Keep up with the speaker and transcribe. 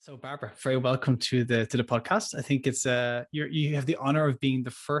So Barbara, very welcome to the podcast. I think it's you have the honor of being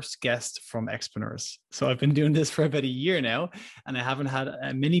the first guest from Expreneurs. So I've been doing this for about a year now, and I haven't had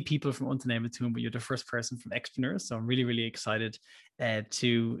many people from Unternehmertum, but you're the first person from Expreneurs. So I'm really excited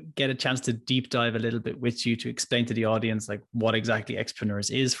to get a chance to deep dive a little bit with you to explain to the audience like what exactly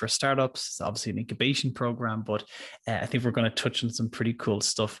Expreneurs is for startups. It's obviously an incubation program, but I think we're going to touch on some pretty cool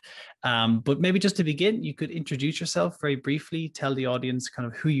stuff. But maybe just to begin, you could introduce yourself very briefly, tell the audience kind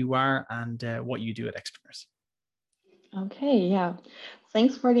of who you are and what you do at Expreneurs. Okay, yeah.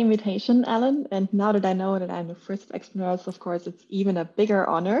 Thanks for the invitation, Alan. And now that I know that I'm the first of Expreneurs, of course, it's even a bigger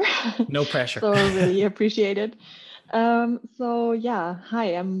honor. No pressure. So really appreciate it.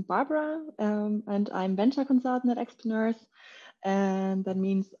 Hi, I'm Barbara, and I'm venture consultant at Expreneurs. And that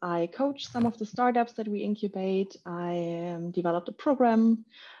means I coach some of the startups that we incubate. I developed a program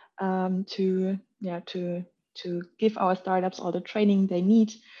to give our startups all the training they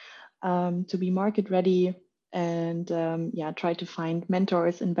need to be market ready, and try to find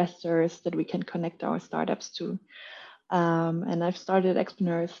mentors, investors that we can connect our startups to. And I've started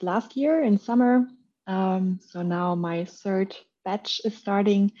Expreneurs last year in summer. So now my third batch is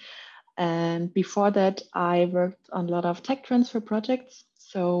starting. And before that, I worked on a lot of tech transfer projects.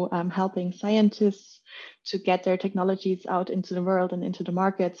 So I'm helping scientists to get their technologies out into the world and into the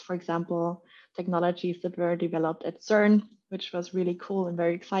markets. For example, technologies that were developed at CERN, which was really cool and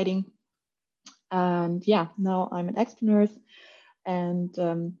very exciting. And now I'm at Expreneurs, and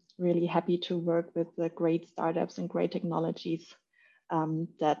really happy to work with the great startups and great technologies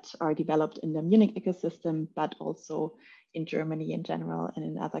that are developed in the Munich ecosystem, but also in Germany in general and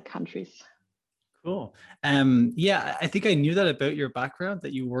in other countries. Cool. I think I knew that about your background,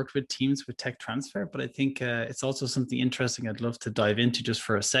 that you worked with teams with tech transfer, but I think it's also something interesting I'd love to dive into just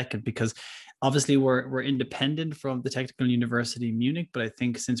for a second, because obviously we're independent from the Technical University Munich, but I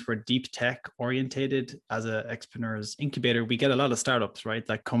think since we're deep tech orientated as a Expreneurs incubator, we get a lot of startups, right,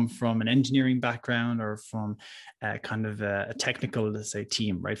 that come from an engineering background or from kind of a technical, let's say,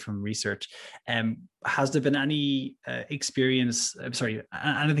 team, right, from research. Has there been any anything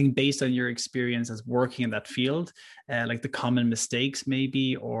based on your experience as working in that field, like the common mistakes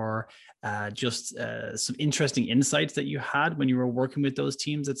maybe, or just some interesting insights that you had when you were working with those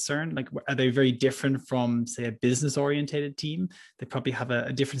teams at CERN? Like, are they very different from, say, a business oriented team? They probably have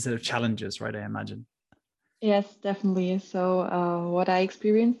a different set of challenges, right, I imagine. Yes, definitely. So what I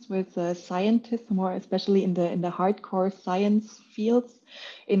experienced with scientists, more especially in the hardcore science fields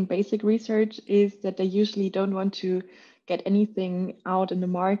in basic research, is that they usually don't want to get anything out in the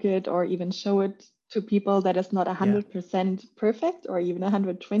market or even show it to people that is not 100% perfect or even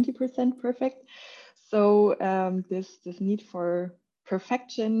 120% perfect. So this need for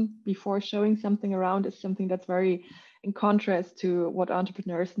perfection before showing something around is something that's very in contrast to what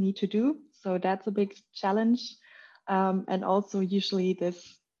entrepreneurs need to do. So that's a big challenge. And also usually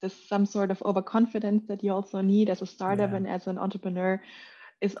this some sort of overconfidence that you also need as a startup and as an entrepreneur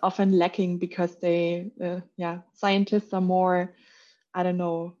is often lacking, because scientists are more, I don't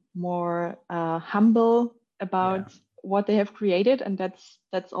know, more humble about what they have created, and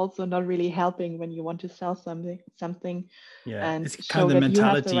that's also not really helping when you want to sell something and it's kind show of the that mentality,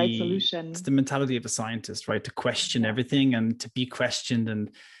 you have the right solution. it's the mentality of a scientist, right, to question everything and to be questioned. And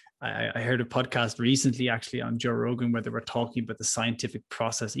I heard a podcast recently actually on Joe Rogan where they were talking about the scientific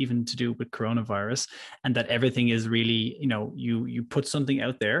process, even to do with coronavirus, and that everything is really, you put something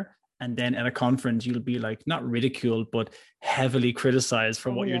out there, and then at a conference, you'll be like, not ridiculed, but heavily criticized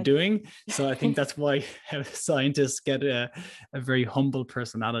for what you're doing. So I think that's why scientists get a very humble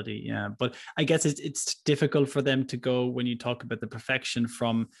personality. Yeah. But I guess it's difficult for them to go, when you talk about the perfection,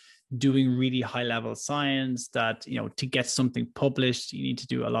 from doing really high level science that, to get something published, you need to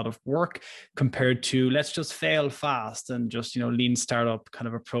do a lot of work, compared to let's just fail fast and just, lean startup kind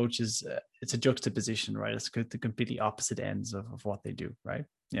of approaches. It's a juxtaposition, right? It's the completely opposite ends of what they do, right?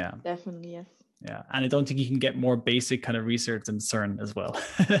 Yeah, definitely. Yes. Yeah, and I don't think you can get more basic kind of research than CERN as well.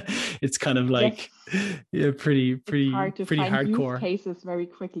 It's kind of like, pretty hard to find hardcore use cases very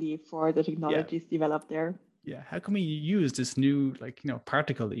quickly for the technologies developed there. Yeah, how can we use this new,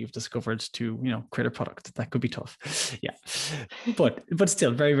 particle that you've discovered to, create a product? That could be tough. Yeah, but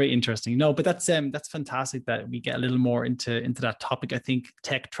still very interesting. No, but that's fantastic that we get a little more into that topic. I think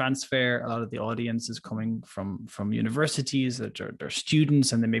tech transfer, a lot of the audience is coming from universities, that they're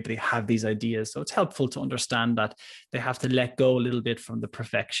students, and then maybe they have these ideas. So it's helpful to understand that they have to let go a little bit from the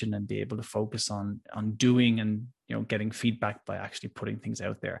perfection and be able to focus on doing and getting feedback by actually putting things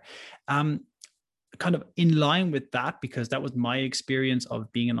out there. kind of in line with that, because that was my experience of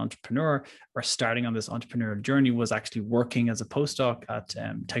being an entrepreneur or starting on this entrepreneurial journey, was actually working as a postdoc at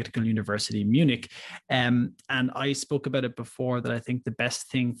Technical University Munich. And I spoke about it before that I think the best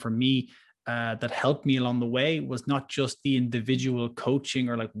thing for me that helped me along the way was not just the individual coaching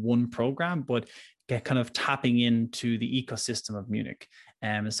or like one program, but get kind of tapping into the ecosystem of Munich.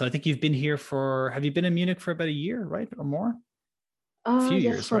 So I think you've been here have you been in Munich for about a year, right? Or more? A few Yes,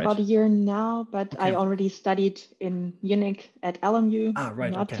 years, for right? about a year now, but Okay. I already studied in Munich at LMU,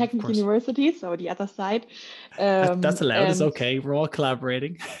 Right. not Okay. Of Technical course. University, so the other side. That's allowed. It's And okay. We're all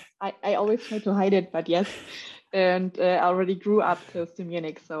collaborating. I always try to hide it, but yes. And I already grew up close to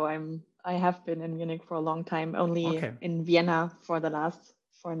Munich, so I have been in Munich for a long time, only Okay. in Vienna for the last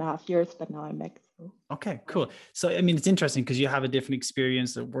 4.5 years, but now I'm back. So. Okay, cool. So, I mean, it's interesting because you have a different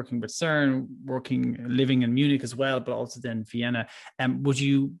experience of working with CERN, living in Munich as well, but also then Vienna. Would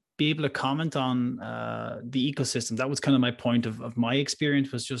you be able to comment on the ecosystem? That was kind of my point of my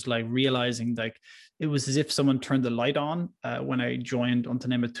experience, was just like realizing like it was as if someone turned the light on when I joined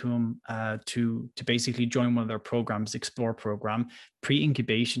Unternehmertum to basically join one of their programs, Explore program,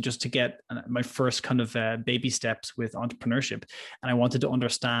 pre-incubation, just to get my first kind of baby steps with entrepreneurship. And I wanted to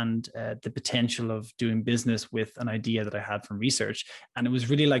understand the potential of doing business with an idea that I had from research. And it was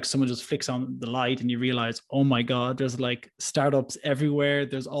really like someone just flicks on the light and you realize, oh my God, there's like startups everywhere.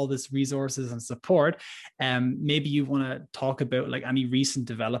 There's all this resources and support. Maybe you want to talk about like any recent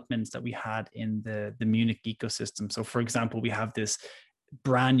developments that we had in the Munich ecosystem. So for example, we have this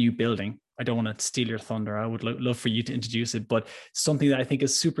brand new building. I don't want to steal your thunder. I would love for you to introduce it, but something that I think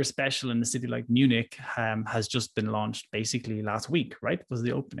is super special in a city like Munich has just been launched basically last week, right? Was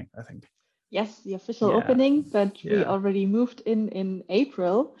the opening, I think. Yes, the official opening, but we Yeah. already moved in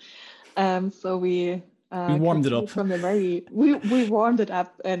April. So we warmed it could see up. it from the we warmed it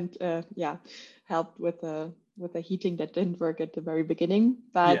up and helped with the heating that didn't work at the very beginning.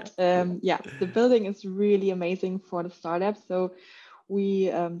 But the building is really amazing for the startups. So we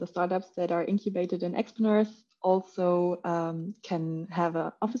the startups that are incubated in Expreneurs also can have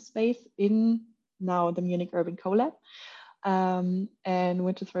an office space in now the Munich Urban Collab. And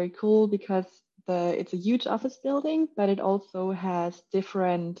which is very cool because it's a huge office building, but it also has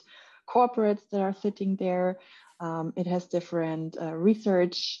different corporates that are sitting there. It has different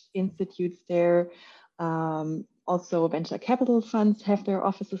research institutes there. Also, venture capital funds have their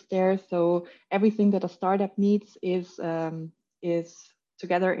offices there. So everything that a startup needs is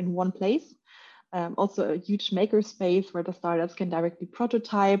together in one place. Also a huge maker space where the startups can directly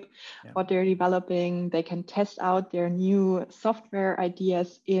prototype what they're developing. They can test out their new software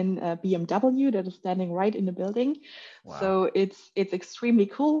ideas in a BMW that is standing right in the building. Wow. So it's extremely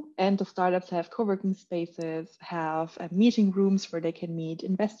cool. And the startups have co-working spaces, have meeting rooms where they can meet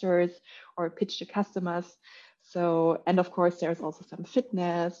investors or pitch to customers. So, and of course, there's also some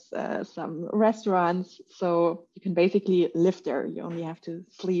fitness, some restaurants. So you can basically live there. You only have to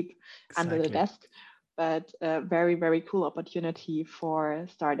sleep under the desk. But a very, very cool opportunity for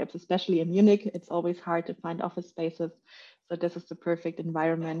startups, especially in Munich. It's always hard to find office spaces. So this is the perfect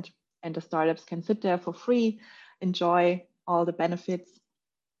environment. And the startups can sit there for free, enjoy all the benefits,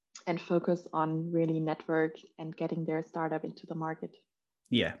 and focus on really network and getting their startup into the market.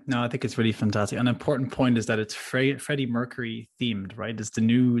 Yeah, no, I think it's really fantastic. An important point is that it's Freddie Mercury themed, right? It's the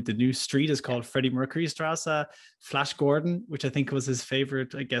new street is called Freddie Mercury Strasse. Flash Gordon, which I think was his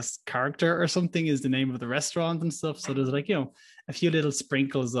favorite, I guess, character or something, is the name of the restaurant and stuff. So there's like, a few little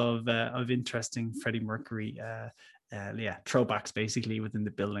sprinkles of interesting Freddie Mercury throwbacks basically within the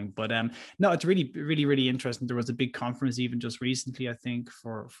building. But no, it's really, really, really interesting. There was a big conference even just recently, I think,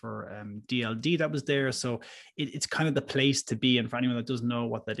 for DLD that was there. So it's kind of the place to be. And for anyone that doesn't know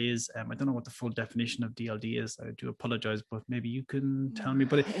what that is, I don't know what the full definition of DLD is. I do apologize, but maybe you can tell me.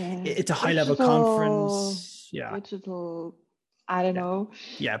 But it's a high-level conference. Yeah. Digital. I don't know.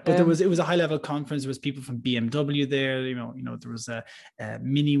 Yeah, but it was a high level conference. There was people from BMW there. There was a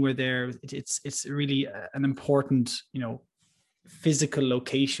Mini were there. It's really an important physical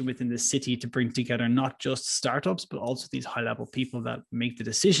location within the city to bring together not just startups but also these high level people that make the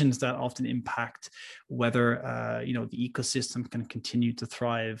decisions that often impact whether the ecosystem can continue to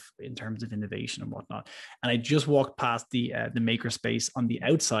thrive in terms of innovation and whatnot. And I just walked past the makerspace on the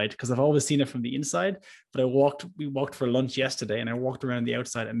outside because I've always seen it from the inside, but we walked for lunch yesterday and I walked around the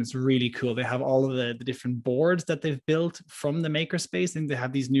outside and it's really cool. They have all of the different boards that they've built from the makerspace, and they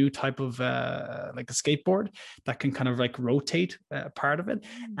have these new type of like a skateboard that can kind of like rotate part of it.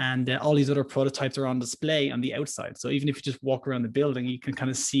 And all these other prototypes are on display on the outside. So even if you just walk around the building, you can kind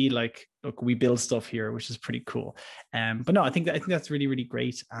of see like, look, we build stuff here, which is pretty cool. But no, I think that's really, really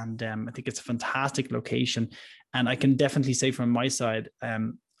great. And I think it's a fantastic location. And I can definitely say from my side,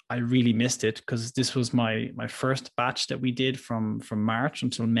 I really missed it because this was my first batch that we did from March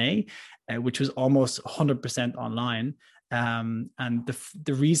until May, which was almost 100% online. And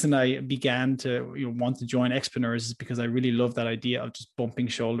the reason I began to want to join Expreneurs is because I really love that idea of just bumping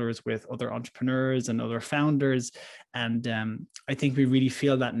shoulders with other entrepreneurs and other founders. And I think we really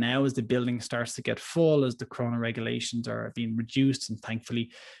feel that now as the building starts to get full, as the corona regulations are being reduced, and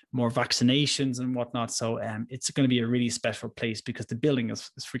thankfully more vaccinations and whatnot. So it's going to be a really special place because the building is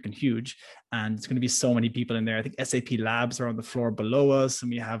freaking huge, and it's going to be so many people in there. I think SAP Labs are on the floor below us,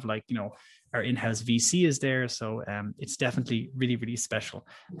 and we have like, our in-house VC is there. So it's definitely really, really special.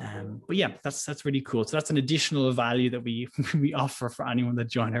 But yeah, that's really cool. So that's an additional value that we offer for anyone that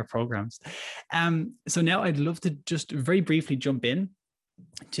join our programs. So now I'd love to just very briefly jump in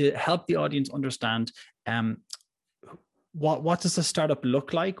to help the audience understand what does a startup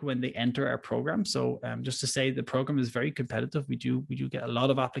look like when they enter our program. So just to say, the program is very competitive. We do get a lot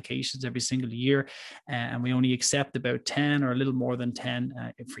of applications every single year, and we only accept about 10 or a little more than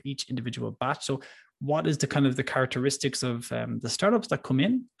 10 for each individual batch. So what is the kind of the characteristics of the startups that come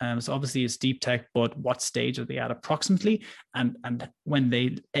in? So obviously it's DeepTech, but what stage are they at approximately? And when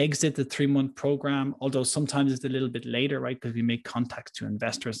they exit the 3-month program, although sometimes it's a little bit later, right? Because we make contacts to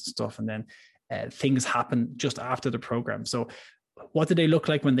investors and stuff, and then things happen just after the program. So what do they look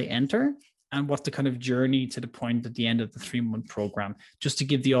like when they enter? And what's the kind of journey to the point at the end of the 3-month program, just to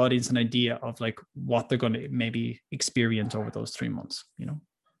give the audience an idea of like what they're going to maybe experience over those 3 months,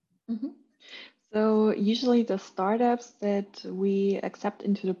 Mm-hmm. So usually the startups that we accept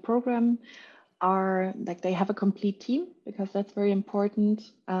into the program are like, they have a complete team, because that's very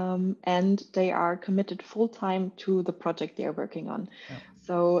important, and they are committed full-time to the project they are working on. Yeah.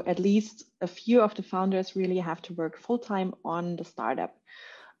 So at least a few of the founders really have to work full-time on the startup,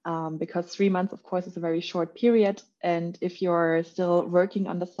 because 3 months, of course, is a very short period. And if you're still working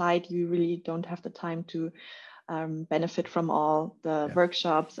on the side, you really don't have the time to benefit from all the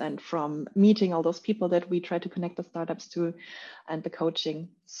workshops and from meeting all those people that we try to connect the startups to, and the coaching.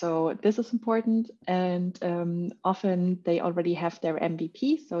 So this is important. And often they already have their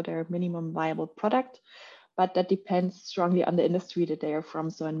MVP, so their minimum viable product, but that depends strongly on the industry that they are from.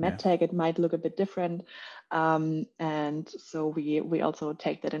 So in medtech, it might look a bit different. And so we also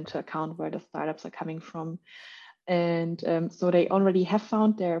take that into account, where the startups are coming from. And so they already have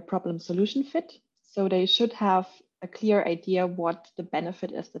found their problem solution fit. So they should have a clear idea what the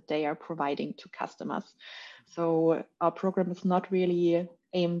benefit is that they are providing to customers. So our program is not really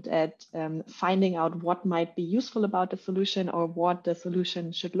aimed at finding out what might be useful about the solution or what the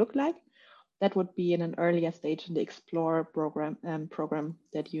solution should look like. That would be in an earlier stage in the Explore program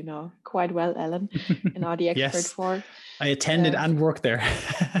that you know quite well, Alan, and are the expert for. I attended and worked there.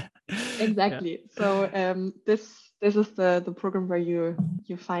 Exactly. Yeah. So this is the program where you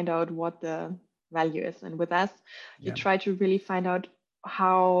find out what the value is, and with us, you try to really find out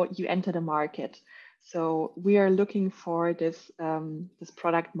how you enter the market. So we are looking for this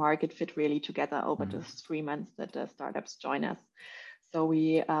product market fit really together over those 3 months that the startups join us. So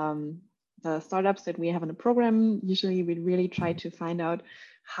we the startups that we have in the program, usually we really try to find out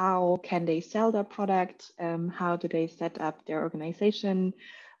how can they sell their product, how do they set up their organization,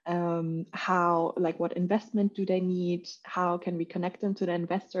 what investment do they need, how can we connect them to the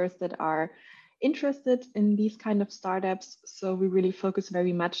investors that are interested in these kind of startups. So we really focus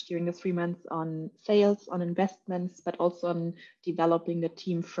very much during the 3 months on sales, on investments, but also on developing the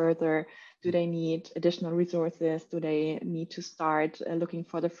team further. Do they need additional resources? Do they need to start looking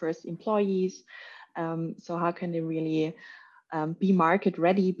for the first employees? So how can they really be market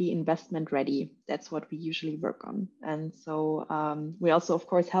ready, be investment ready? That's what we usually work on. And so we also, of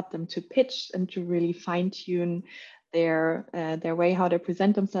course, help them to pitch and to really fine tune their way, how they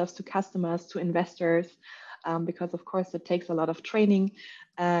present themselves to customers, to investors, because of course it takes a lot of training.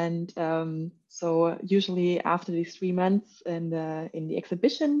 And so usually after these 3 months in the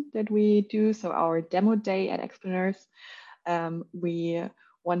exhibition that we do, so our demo day at Expreneurs, we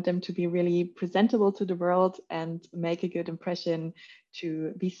want them to be really presentable to the world and make a good impression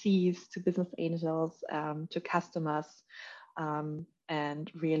to VCs, to business angels, to customers,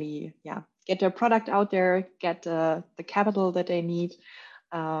 and really, get their product out there, get the capital that they need,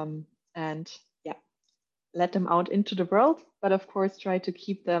 and let them out into the world, but of course try to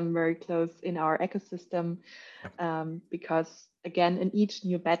keep them very close in our ecosystem, because again, in each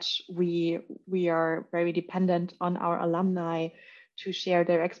new batch, we are very dependent on our alumni to share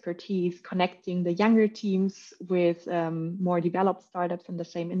their expertise, connecting the younger teams with more developed startups in the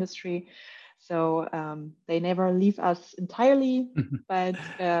same industry. So they never leave us entirely, but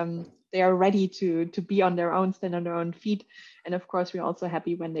they are ready to be on their own, stand on their own feet. And of course, we're also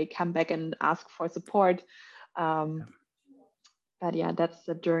happy when they come back and ask for support. But yeah, that's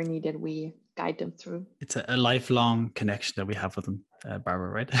the journey that we guide them through. It's a lifelong connection that we have with them, Barbara,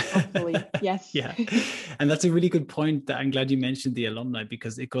 right? Hopefully, yes. Yeah. And that's a really good point. That I'm glad you mentioned the alumni,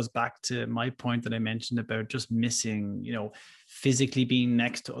 because it goes back to my point that I mentioned about just missing, physically being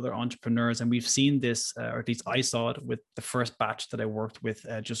next to other entrepreneurs. And we've seen this, or at least I saw it with the first batch that I worked with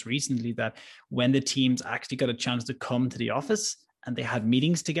just recently, that when the teams actually got a chance to come to the office and they had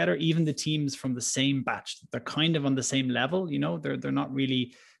meetings together, even the teams from the same batch, they're kind of on the same level, they're not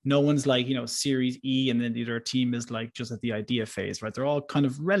really, no one's like, Series E, and then the other team is like just at the idea phase, right? They're all kind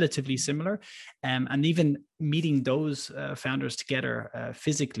of relatively similar. And even meeting those founders together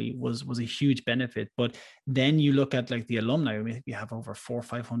physically was a huge benefit. But then you look at like the alumni, we have over 400 or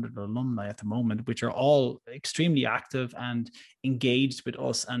 500 alumni at the moment, which are all extremely active and engaged with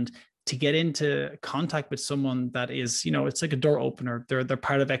us. And to get into contact with someone that is, it's like a door opener. They're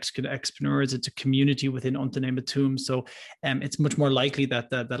part of Expreneurs. It's a community within Unternehmertum. So it's much more likely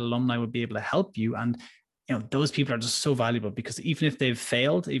that alumni would be able to help you. And those people are just so valuable, because even if they've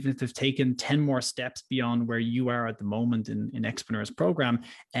failed, even if they've taken 10 more steps beyond where you are at the moment in Expreneurs program,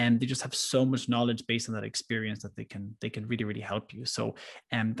 and they just have so much knowledge based on that experience that they can really, really help you. So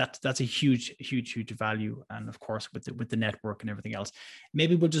that's a huge value. And of course, with the network and everything else,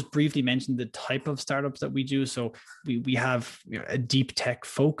 maybe we'll just briefly mention the type of startups that we do. So we have a deep tech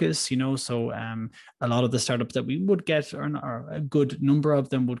focus, so a lot of the startups that we would get, or a good number of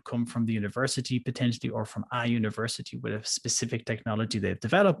them, would come from the university potentially, or from a university with a specific technology they've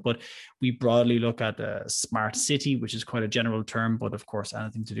developed. But we broadly look at a smart city, which is quite a general term, but of course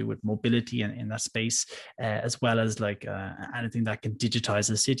anything to do with mobility in that space, as well as like anything that can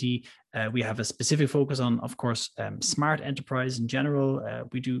digitize a city. We have a specific focus on, of course, smart enterprise in general.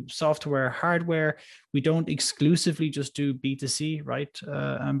 We do software, hardware. We don't exclusively just do B2C, right,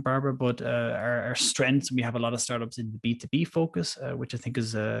 Barbara? But our strengths, we have a lot of startups in the B2B focus, which I think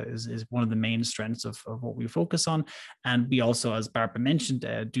is one of the main strengths of what we focus on. And we also, as Barbara mentioned,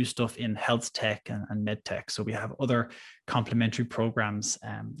 do stuff in health tech and med tech. So we have other complementary programs,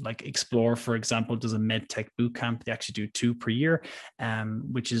 like Explore, for example, does a med tech bootcamp. They actually do 2 per year,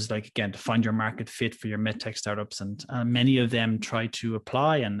 which is like, again, to find your market fit for your med tech startups. And many of them try to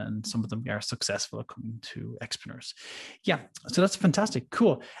apply, and some of them are successful at coming to Expreneurs. Yeah, so that's fantastic.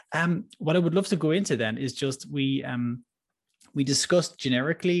 Cool. What I would love to go into then is just we discussed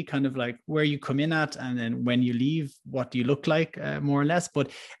generically kind of like where you come in at, and then when you leave, what do you look like, more or less. But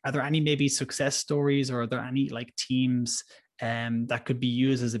are there any maybe success stories, or are there any like teams that could be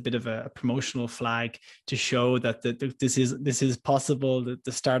used as a bit of a promotional flag to show that this is possible, that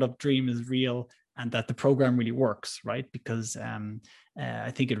the startup dream is real, and that the program really works, right? Because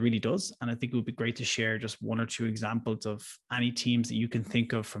I think it really does. And I think it would be great to share just 1 or 2 examples of any teams that you can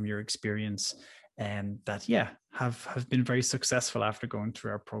think of from your experience, that have been very successful after going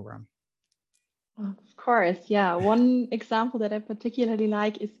through our program. Of course, yeah. One example that I particularly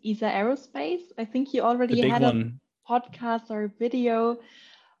like is ESA Aerospace. I think you already had a podcast or video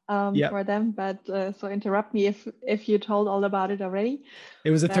for them, but so interrupt me if you told all about it already.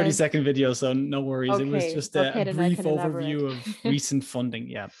 It was a 30-second video, so no worries. Okay, it was just a brief overview of recent funding.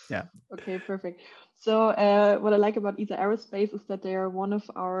 Yeah. Okay, perfect. So what I like about ESA Aerospace is that they are one of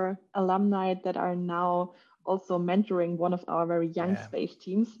our alumni that are now also mentoring one of our very young space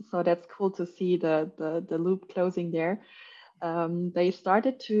teams. So that's cool to see the loop closing there. They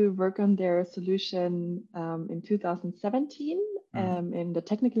started to work on their solution in 2017 in the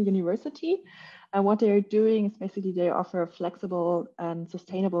Technical University. And what they are doing is basically they offer flexible and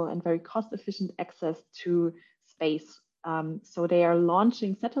sustainable and very cost-efficient access to space. So they are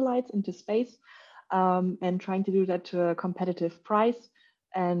launching satellites into space and trying to do that to a competitive price.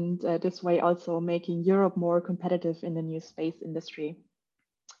 And this way also making Europe more competitive in the new space industry.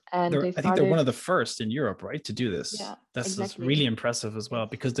 And I think they're one of the first in Europe, right, to do this. Yeah, that's exactly. Really impressive as well,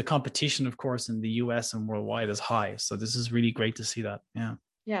 because the competition, of course, in the US and worldwide is high. So this is really great to see that.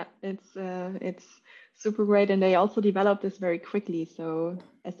 Yeah, it's super great. And they also developed this very quickly. So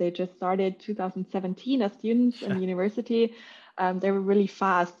as they just started 2017 as students in the university, they were really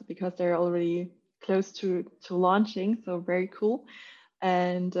fast because they're already close to launching. So very cool.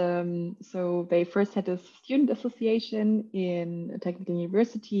 And so they first had a student association in a technical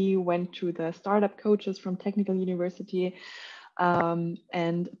university, went to the startup coaches from technical university,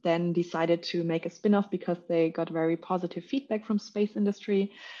 and then decided to make a spin-off because they got very positive feedback from space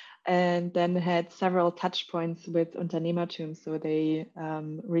industry, and then had several touch points with Unternehmertum. So they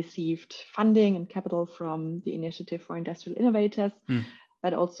received funding and capital from the Initiative for Industrial Innovators,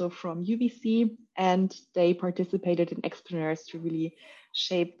 but also from UVC, and they participated in Expreneurs to really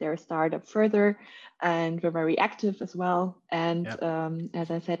shape their startup further, and were very active as well. And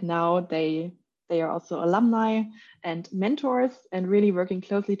as I said, now they are also alumni and mentors, and really working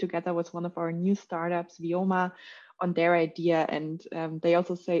closely together with one of our new startups, Vioma, on their idea. And they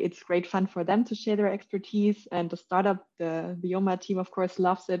also say it's great fun for them to share their expertise. And the startup, the Vioma team, of course,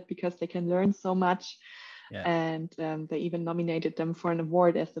 loves it because they can learn so much. Yeah. And they even nominated them for an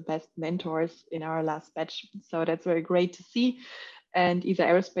award as the best mentors in our last batch. So that's very great to see. And ESA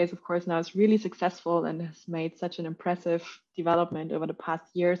Aerospace, of course, now is really successful and has made such an impressive development over the past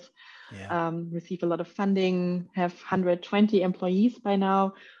years. Yeah. Received a lot of funding, have 120 employees by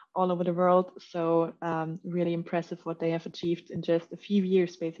now all over the world. So really impressive what they have achieved in just a few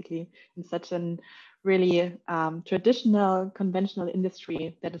years, basically, in such an really traditional, conventional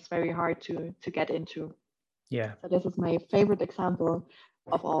industry that is very hard to get into. Yeah. So this is my favorite example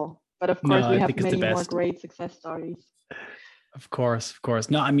of all. But of course, we have many more great success stories. Of course.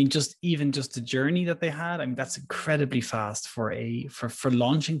 No, I mean, just the journey that they had. I mean, that's incredibly fast for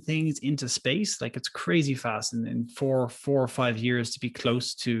launching things into space. Like, it's crazy fast in 4 or 5 years to be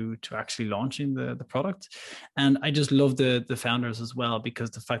close to actually launching the product. And I just love the founders as well,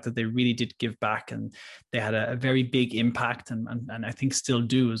 because the fact that they really did give back, and they had a very big impact, and I think still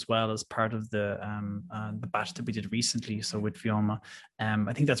do as well, as part of the batch that we did recently. So with Vioma,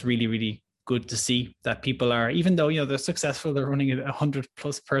 I think that's really, really good to see that people are, even though they're successful, they're running a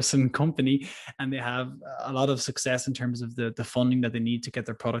 100+ person company, and they have a lot of success in terms of the funding that they need to get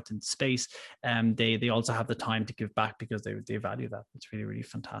their product into space. They also have the time to give back because they value that. It's really, really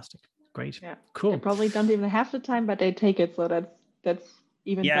fantastic. Great. Yeah. Cool. They probably don't even have the time, but they take it. So that's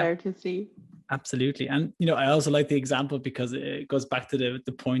even better to see. Absolutely. And, I also like the example because it goes back to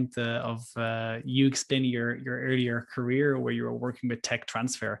the point of you explaining your earlier career where you were working with tech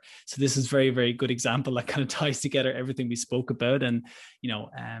transfer. So this is very, very good example that kind of ties together everything we spoke about. And,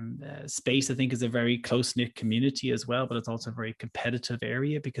 space, I think, is a very close-knit community as well, but it's also a very competitive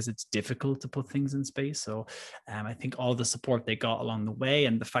area because it's difficult to put things in space. So I think all the support they got along the way,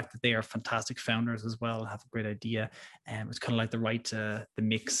 and the fact that they are fantastic founders as well, have a great idea. It's kind of like the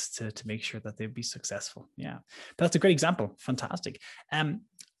mix to make sure that they'd be successful. Yeah, but that's a great example. Fantastic.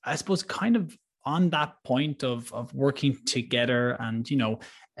 I suppose kind of on that point of working together, and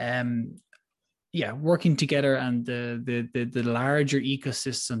working together, and the larger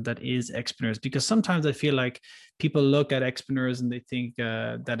ecosystem that is Expreneurs, because sometimes I feel like people look at Expreneurs and they think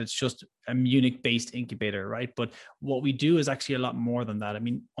that it's just a Munich-based incubator, right? But what we do is actually a lot more than that. I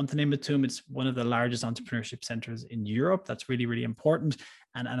mean, Unternehmertum, it's one of the largest entrepreneurship centers in Europe. That's really, really important.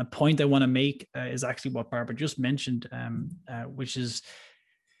 And a point I want to make is actually what Barbara just mentioned, which is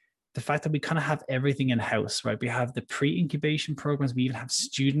the fact that we kind of have everything in-house, right? We have the pre-incubation programs, we even have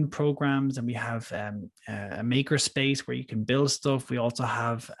student programs, and we have a maker space where you can build stuff. We also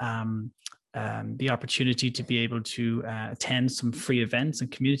have the opportunity to be able to attend some free events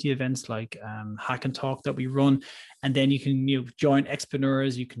and community events like Hack and Talk that we run. And then you can join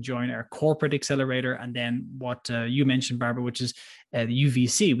Expreneurs, you can join our corporate accelerator, and then what you mentioned, Barbara, which is the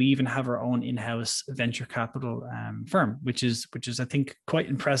UVC. We even have our own in-house venture capital firm, which is I think quite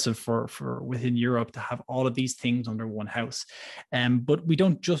impressive for within Europe to have all of these things under one house. But we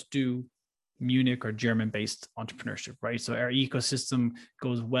don't just do Munich or German-based entrepreneurship, right? So our ecosystem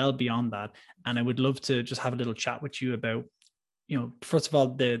goes well beyond that. And I would love to just have a little chat with you about, first of all,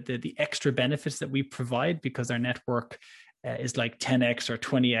 the extra benefits that we provide, because our network is like 10x or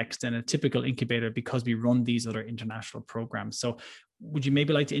 20x than a typical incubator, because we run these other international programs. So would you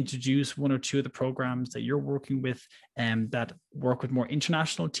maybe like to introduce one or two of the programs that you're working with that work with more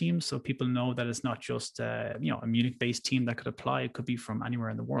international teams, so people know that it's not just a Munich-based team that could apply? It could be from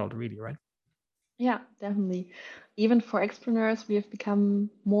anywhere in the world, really, right? Yeah, definitely. Even for Expreneurs, we have become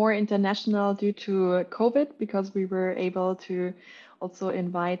more international due to COVID, because we were able to also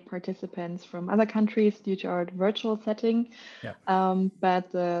invite participants from other countries due to our virtual setting. Yeah.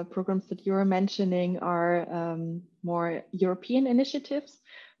 But the programs that you're mentioning are more European initiatives,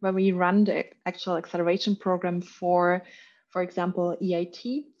 where we run the actual acceleration program for example,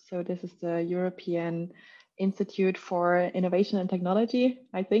 EIT. So this is the European Institute for Innovation and Technology,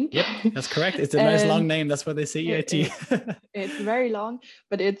 I think. Yep, that's correct. It's a nice long name. That's why they say EIT. It's very long,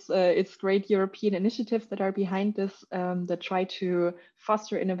 but it's great European initiatives that are behind this that try to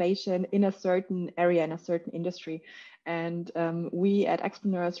foster innovation in a certain area, in a certain industry. And we at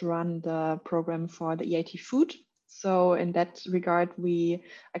Expreneurs run the program for the EIT Food. So in that regard, we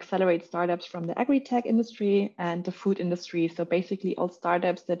accelerate startups from the agri-tech industry and the food industry. So basically all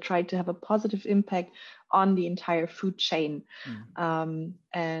startups that try to have a positive impact on the entire food chain.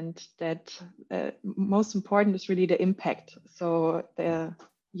 And that most important is really the impact. So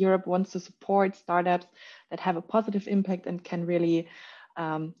Europe wants to support startups that have a positive impact and can really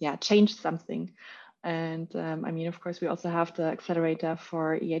change something. And I mean, of course, we also have the accelerator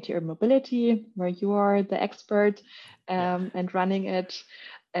for EIT Urban Mobility, where you are the expert and running it.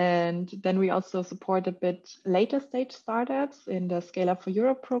 And then we also support a bit later stage startups in the Scale Up for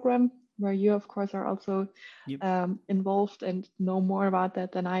Europe program, where you, of course, are also involved and know more about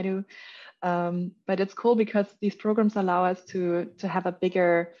that than I do. But it's cool because these programs allow us to have a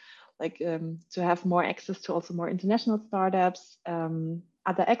bigger, to have more access to also more international startups,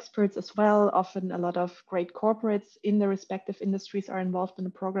 other experts as well. Often a lot of great corporates in the respective industries are involved in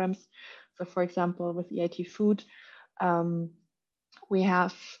the programs. So for example, with EIT Food, we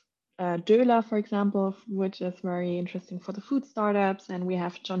have Döhler, for example, which is very interesting for the food startups. And we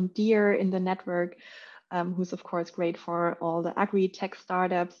have John Deere in the network, who's of course great for all the agri-tech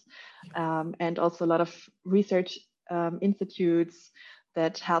startups, and also a lot of research institutes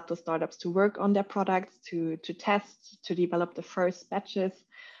that help the startups to work on their products, to test, to develop the first batches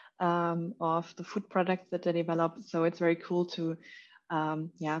of the food products that they develop. So it's very cool to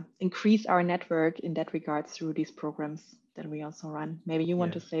increase our network in that regard through these programs that we also run. Maybe you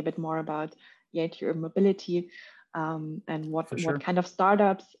want to say a bit more about EIT Urban Mobility and what kind of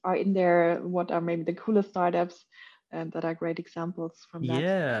startups are in there, what are maybe the coolest startups that are great examples from that.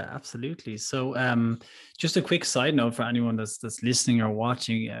 Yeah, absolutely. So just a quick side note for anyone that's listening or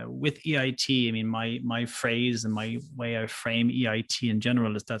watching, with EIT, I mean, my phrase and my way I frame EIT in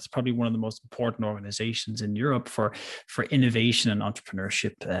general is that's probably one of the most important organizations in Europe for innovation and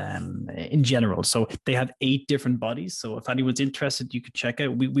entrepreneurship in general. So they have 8 different bodies. So if anyone's interested, you could check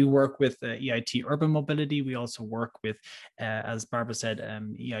out. We work with EIT Urban Mobility. We also work with, as Barbara said,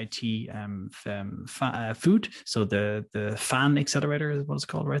 EIT Food. So the FAN accelerator is what it's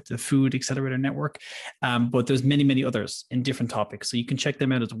called, right? The Food Accelerator Network. But there's many others in different topics. So you can check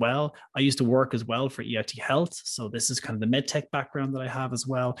them out as well. I used to work as well for EIT Health. So this is kind of the medtech background that I have as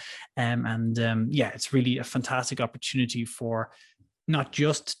well. It's really a fantastic opportunity for not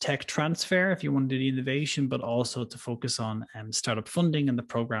just tech transfer if you want to do the innovation, but also to focus on startup funding and the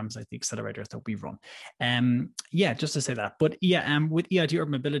programs like the accelerators that we run. Just to say that. But with EIT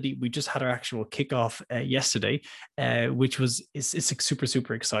Urban Mobility, we just had our actual kickoff yesterday, which it's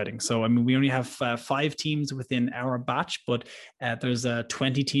super exciting. So I mean, we only have 5 teams within our batch, but there's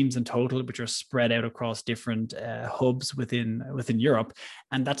 20 teams in total, which are spread out across different hubs within Europe.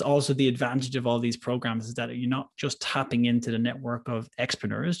 And that's also the advantage of all these programs, is that you're not just tapping into the network of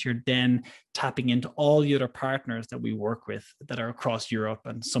Expreneurs, you're then tapping into all the other partners that we work with that are across Europe,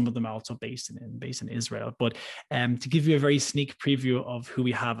 and some of them are also based in Israel. But to give you a very sneak preview of who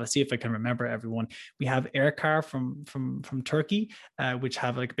we have, let's see if I can remember everyone. We have Aircar from Turkey, which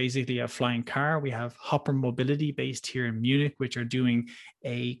have like basically a flying car. We have Hopper Mobility based here in Munich, which are doing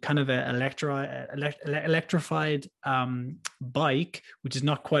a kind of a electrified bike, which is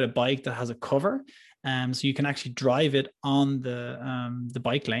not quite a bike, that has a cover. So you can actually drive it on the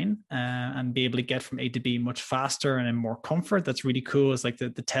bike lane and be able to get from A to B much faster and in more comfort. That's really cool. It's like the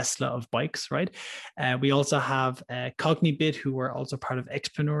Tesla of bikes, right? We also have Cognibit, who are also part of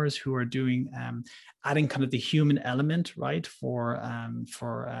Expreneurs, who are doing adding kind of the human element, right, for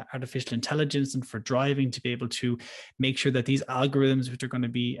artificial intelligence and for driving, to be able to make sure that these algorithms, which are going to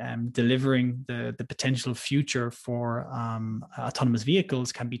be delivering the potential future for autonomous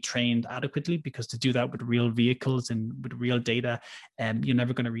vehicles, can be trained adequately, because to do that with real vehicles and with real data, you're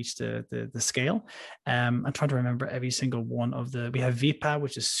never going to reach the scale. I'm trying to remember every single one of we have VIPA,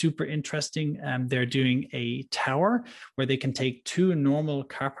 which is super interesting. They're doing a tower where they can take 2 normal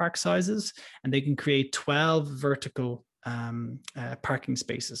car park sizes and they can create 12 vertical parking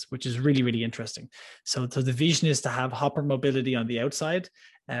spaces, which is really interesting. So the vision is to have Hopper Mobility on the outside.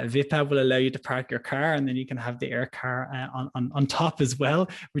 VIPA will allow you to park your car, and then you can have the air car on top as well,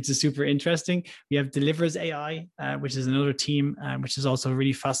 which is super interesting. We have Delivers AI, which is another team, which is also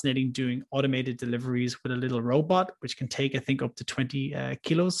really fascinating, doing automated deliveries with a little robot, which can take, I think, up to 20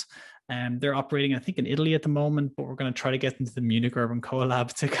 kilos. They're operating, I think, in Italy at the moment, but we're going to try to get into the Munich Urban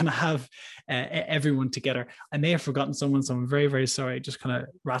Co-Lab to kind of have everyone together. I may have forgotten someone, so I'm very, very sorry. I just kind of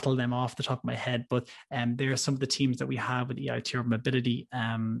rattled them off the top of my head, but there are some of the teams that we have with EIT Urban Mobility,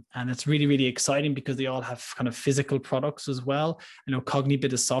 and it's really, really exciting because they all have kind of physical products as well. I know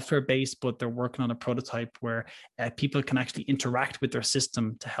Cognibit is software based, but they're working on a prototype where people can actually interact with their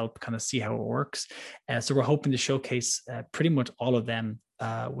system to help kind of see how it works. So we're hoping to showcase pretty much all of them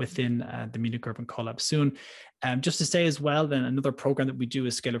within the Munich Urban Co-Lab soon. Just to say as well, then another program that we do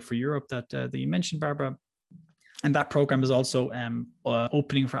is Scale Up for Europe that you mentioned, Barbara. And that program is also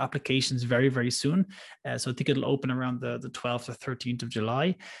opening for applications very, very soon. So I think it'll open around the 12th or 13th of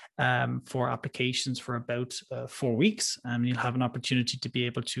July for applications for about 4 weeks. You'll have an opportunity to be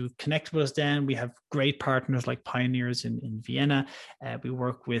able to connect with us then. We have great partners like Pioneers in Vienna. We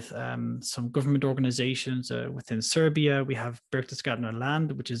work with some government organizations within Serbia. We have Berchtesgadener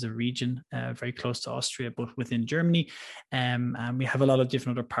Land, which is a region very close to Austria, but within Germany. And we have a lot of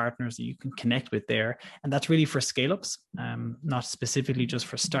different other partners that you can connect with there. And that's really for scale-ups, not specifically just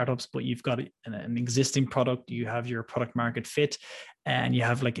for startups, but you've got an existing product, you have your product market fit, and you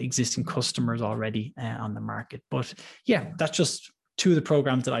have like existing customers already on the market. But yeah, that's just two of the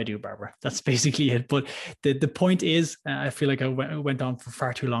programs that I do, Barbara. That's basically it. But the point is, I feel like I went on for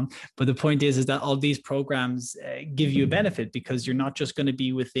far too long, but the point is that all these programs give you a benefit because you're not just going to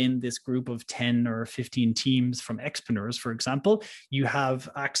be within this group of 10 or 15 teams from Expreneurs, for example. You have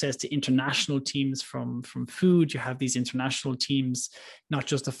access to international teams from food. You have these international teams, not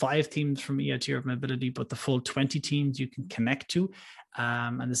just the 5 teams from EIT Urban Mobility, but the full 20 teams you can connect to.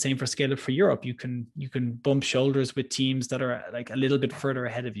 And the same for Scale Up for Europe. You can bump shoulders with teams that are like a little bit further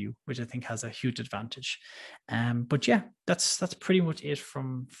ahead of you, which I think has a huge advantage. But yeah, that's pretty much it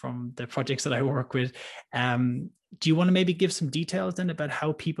from the projects that I work with. Do you want to maybe give some details then about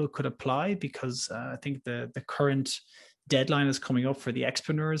how people could apply? Because I think the current deadline is coming up for the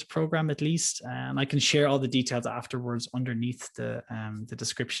Expreneurs program at least, and I can share all the details afterwards underneath the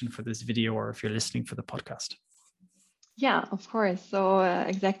description for this video, or if you're listening for the podcast. Yeah, of course. So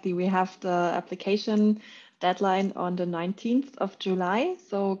exactly, we have the application deadline on the 19th of July,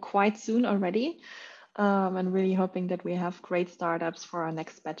 so quite soon already. And really hoping that we have great startups for our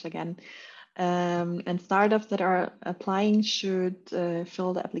next batch again. And startups that are applying should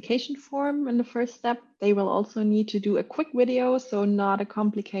fill the application form in the first step. They will also need to do a quick video, so not a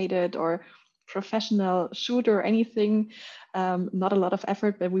complicated or professional shoot or anything, not a lot of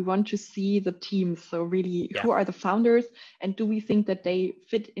effort, but we want to see the teams. So really, who are the founders, and do we think that they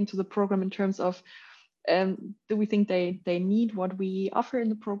fit into the program in terms of, do we think they need what we offer in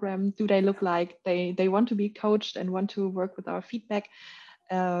the program? Do they look like they want to be coached and want to work with our feedback?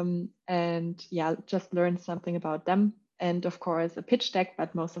 And yeah, just learn something about them. And of course, a pitch deck,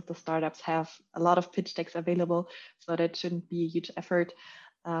 but most of the startups have a lot of pitch decks available, so that shouldn't be a huge effort.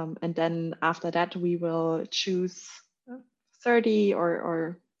 And then after that, we will choose 30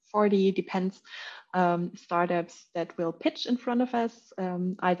 or 40, depends, startups that will pitch in front of us,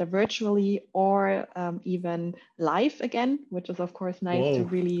 either virtually or even live again, which is of course nice to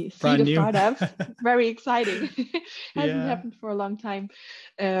really see the startups. Very exciting. Hasn't happened for a long time.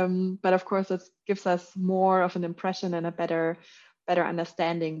 But of course, it gives us more of an impression and a better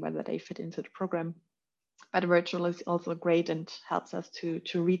understanding whether they fit into the program. But virtual is also great and helps us to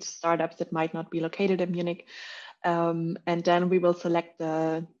reach startups that might not be located in Munich. And then we will select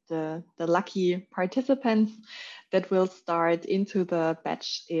the lucky participants that will start into the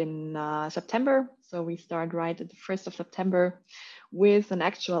batch in September. So we start right at the 1st of September with an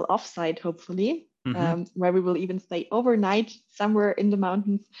actual offsite, hopefully, where we will even stay overnight somewhere in the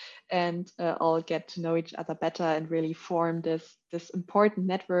mountains and all get to know each other better and really form this important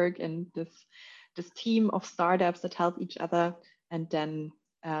network and this team of startups that help each other. And then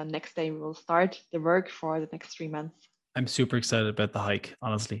next day we will start the work for the next 3 months. I'm super excited about the hike.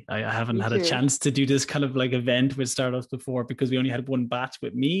 Honestly, I haven't had a chance to do this kind of like event with startups before because we only had one batch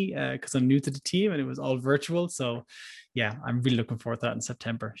with me because I'm new to the team and it was all virtual. So yeah, I'm really looking forward to that in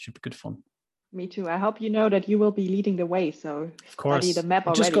September. Should be good fun. Me too. I hope you know that you will be leading the way. So of course, study the map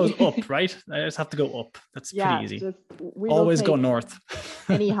already. It just goes up, right? I just have to go up. That's pretty easy. Always go north.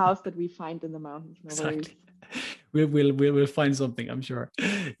 Any house that we find in the mountains. No exactly. We'll find something, I'm sure.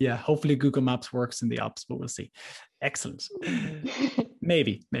 Yeah, hopefully Google Maps works in the Alps, but we'll see. Excellent.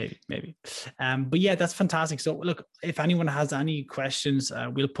 Maybe. But yeah, that's fantastic. So look, if anyone has any questions,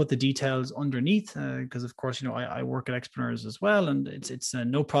 we'll put the details underneath because of course, I work at Expreneurs as well, and it's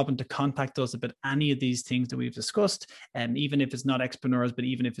no problem to contact us about any of these things that we've discussed. And even if it's not Expreneurs, but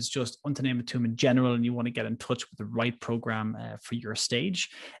even if it's just Unto Name It Tomb in general, and you want to get in touch with the right program for your stage.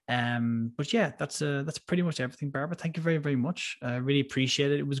 But yeah, that's pretty much everything, Barbara. Thank you very, very much. I really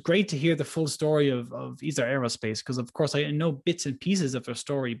appreciate it. It was great to hear the full story of ESA Aerospace, because of course I know bits and pieces of their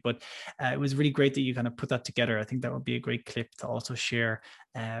story, but it was really great that you kind of put that together. I think that would be a great clip to also share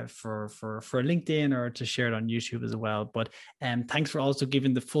for LinkedIn, or to share it on YouTube as well. But thanks for also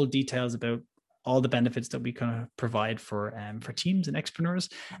giving the full details about all the benefits that we kind of provide for teams and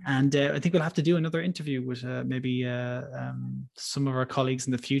Expreneurs. And I think we'll have to do another interview with maybe some of our colleagues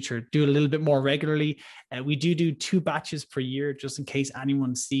in the future, do a little bit more regularly. We do 2 batches per year, just in case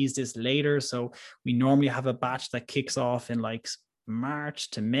anyone sees this later. So we normally have a batch that kicks off in like March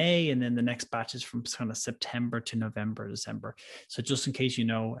to May, and then the next batch is from kind of September to November, December. So just in case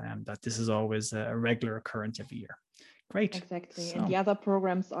that this is always a regular occurrence every year. Great. Exactly. So, and the other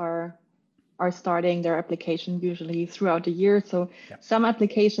programs are starting their application usually throughout the year. So some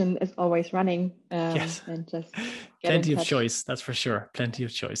application is always running. Yes. And just plenty of choice. That's for sure. Plenty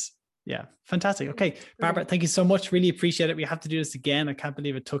of choice. Yeah. Fantastic. Okay. Barbara, thank you so much. Really appreciate it. We have to do this again. I can't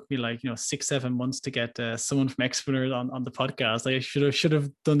believe it took me 6-7 months to get someone from Expreneurs on the podcast. I should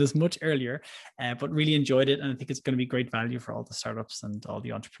have done this much earlier, but really enjoyed it. And I think it's going to be great value for all the startups and all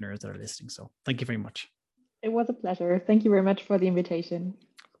the entrepreneurs that are listening. So thank you very much. It was a pleasure. Thank you very much for the invitation.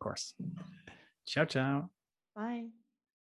 Of course. Ciao, ciao. Bye.